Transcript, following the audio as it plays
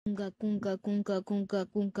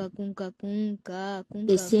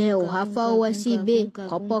Esse é o Rafa USB,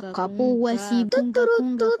 Copa Capo USB.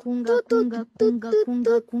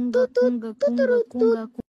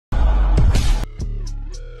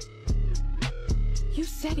 You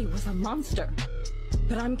said he was a monster,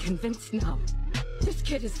 but I'm convinced now. This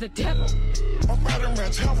kid is the devil. I'm riding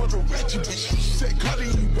around town with a ratchet bitch. She said, Cardi,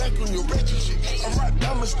 you back on your ratchet shit. I rock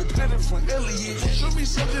diamonds dependent from Elliot. Show me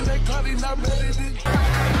something that Cardi not better than.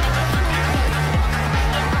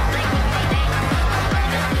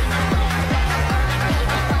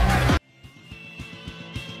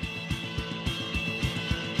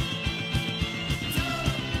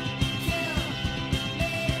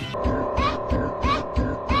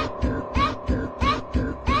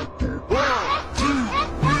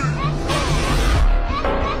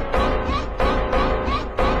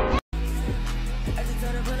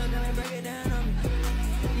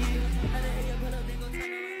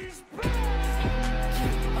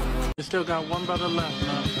 You still got one brother left,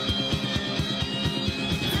 man.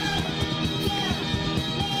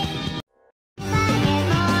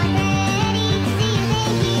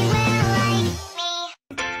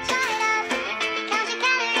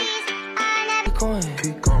 Keep going,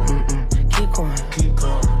 keep going, keep going, keep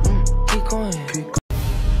going, keep going, keep going.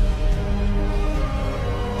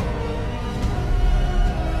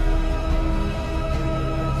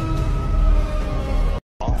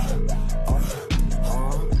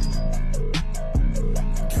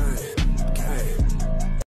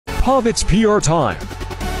 It's PR time.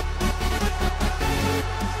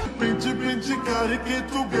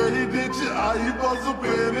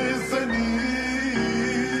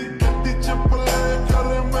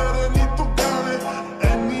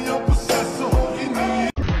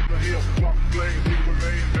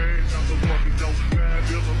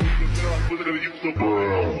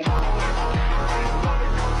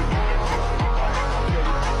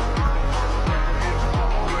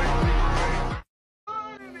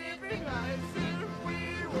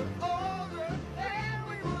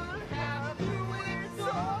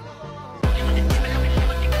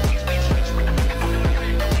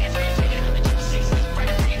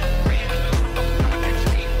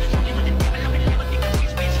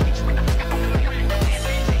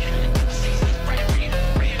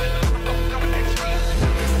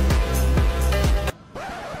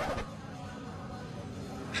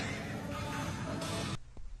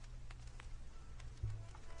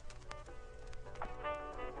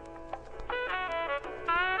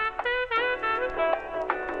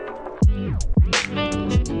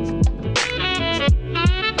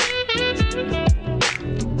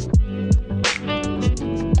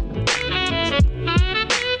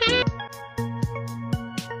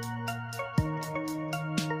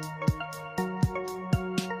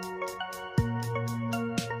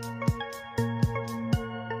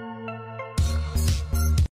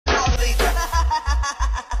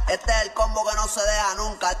 Este es el combo que no se deja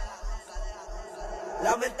nunca.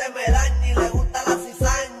 La mente me daña y le gusta la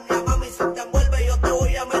cizaña. Mami, si te envuelve yo te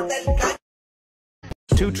voy a meter caña.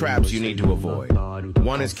 Two traps you need to avoid.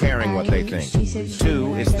 One is caring what they think.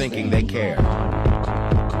 Two is thinking they care.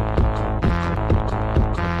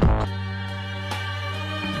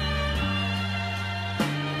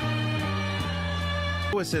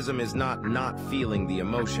 Stoicism is not feeling the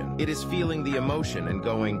emotion. It is feeling the emotion and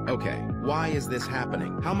going, okay, why is this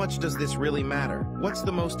happening? How much does this really matter? What's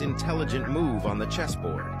the most intelligent move on the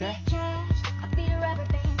chessboard?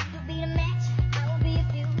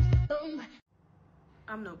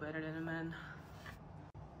 I'm no better than a man.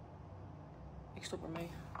 Ik stop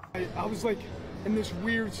ermee. I was like in this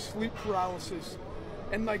weird sleep paralysis,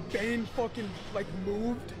 and like Bane fucking like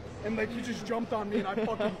moved, and like he just jumped on me, and I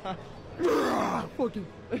fucking fucking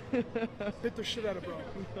hit the shit out of bro.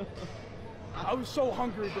 I was so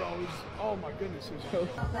hungry, bro. It was, oh my goodness, it was so.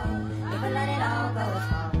 Never let it all go, it's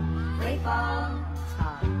fall. Free fall, it's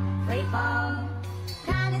called free fall.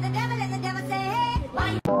 Kind of the devil and the devil say, hey,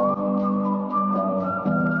 why you?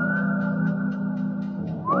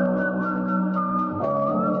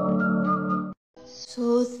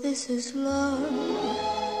 So this is love.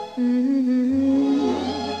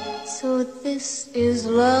 So this is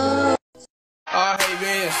love. I hate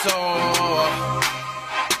being so.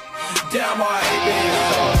 Damn, I hate being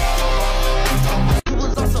so. You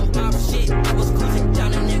was on some pop shit. I was cruising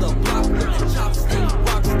down a nigga block with a chopstick.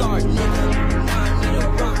 Rockstar nigga. Now I need a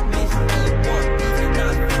rock bitch. One bitch,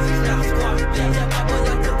 not bitches, not squad bitch. My boy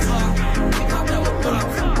like to talk. We pop out with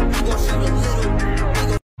blocks. We gon' shoot a little.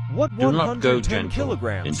 What Do not go 110 gentle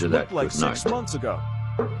kilograms into looked that like good 6 night. months ago?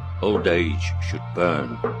 Old age should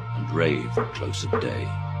burn and rave close of day.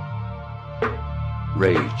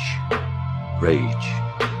 Rage. Rage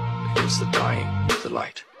against the dying of the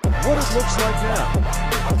light. What it looks like now.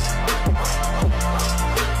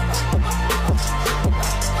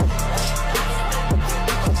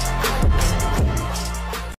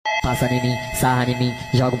 Passa em mim, sarra em mim,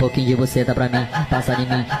 joga pouquinho de buceta pra mim. Passa em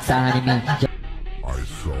mim, sarra em mim.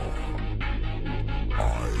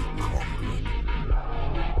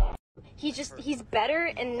 He's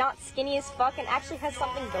better and not skinny as fuck and actually has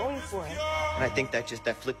something going for him. And I think that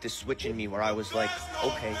flipped this switch in me where I was like,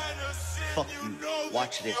 okay, fuck you,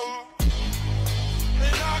 watch this.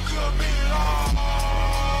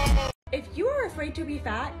 If you are afraid to be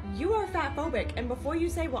fat, you are fat phobic. And before you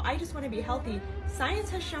say, well, I just want to be healthy, science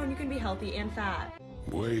has shown you can be healthy and fat.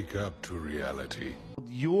 Wake up to reality.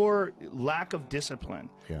 Your lack of discipline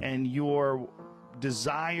and your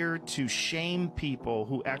desire to shame people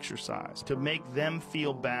who exercise, to make them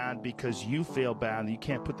feel bad because you feel bad and you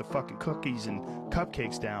can't put the fucking cookies and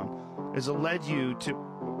cupcakes down, has led you to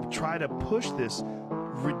try to push this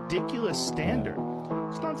ridiculous standard.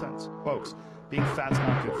 It's nonsense, folks. Being fat's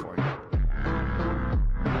not good for you.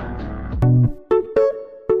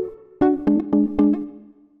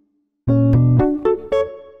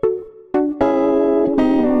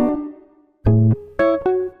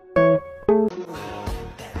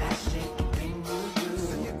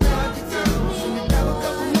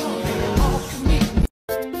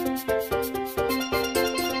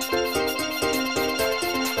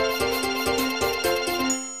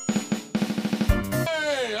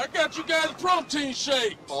 You guys protein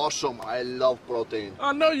shake. Awesome. I love protein.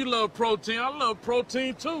 I know you love protein. I love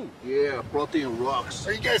protein too. Yeah, protein rocks.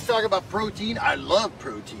 Are you guys talking about protein? I love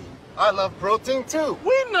protein. I love protein too.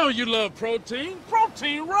 We know you love protein.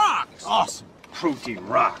 Protein rocks. Awesome. Protein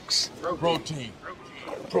rocks. Protein.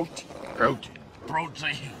 Protein. Protein.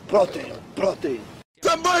 Protein. Protein. Protein.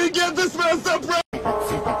 Somebody get this man some protein.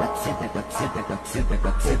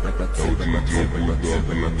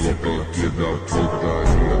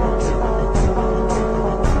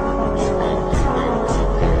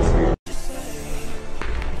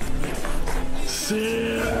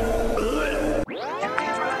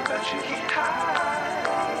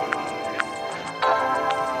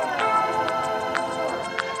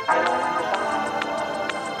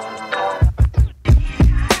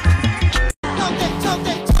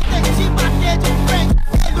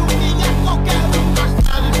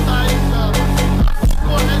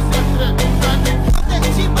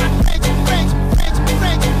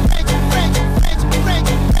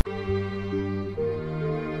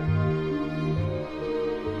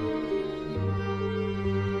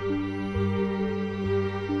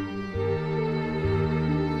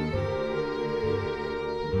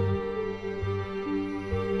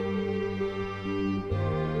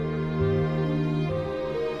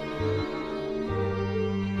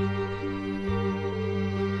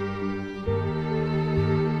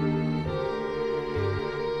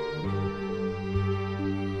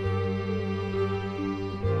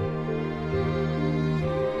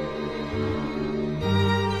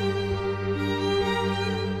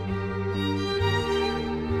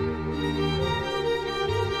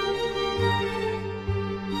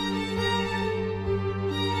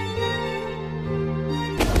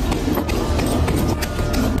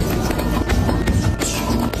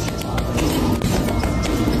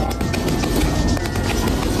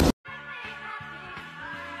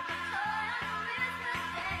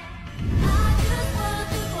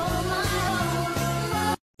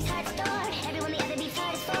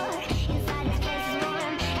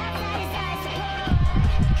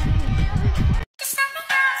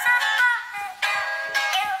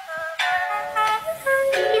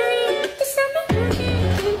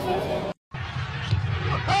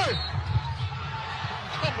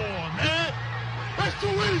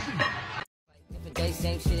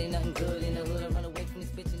 Same shit ain't nothing good in the hood. I run away from this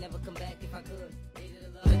bitch and never come back if I could.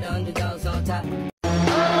 The underdogs on top.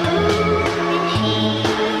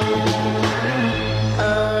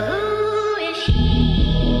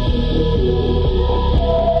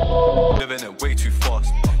 Living it way too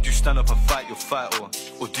fast. Do you stand up and fight your fight, or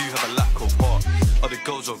do you have a lack of heart? Are the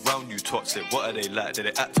girls around you toxic? What are they like? Do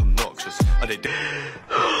they act obnoxious? Are they?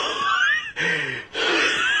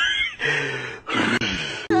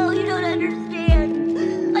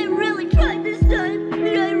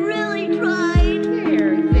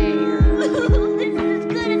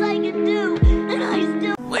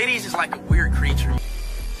 Ladies is like a weird creature.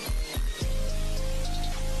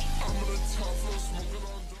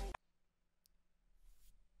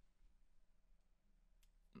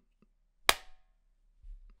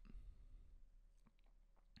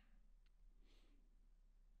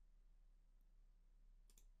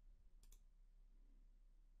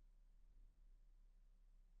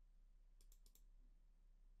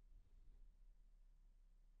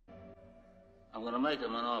 I'm gonna make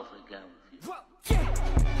him an offer again with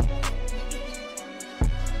you.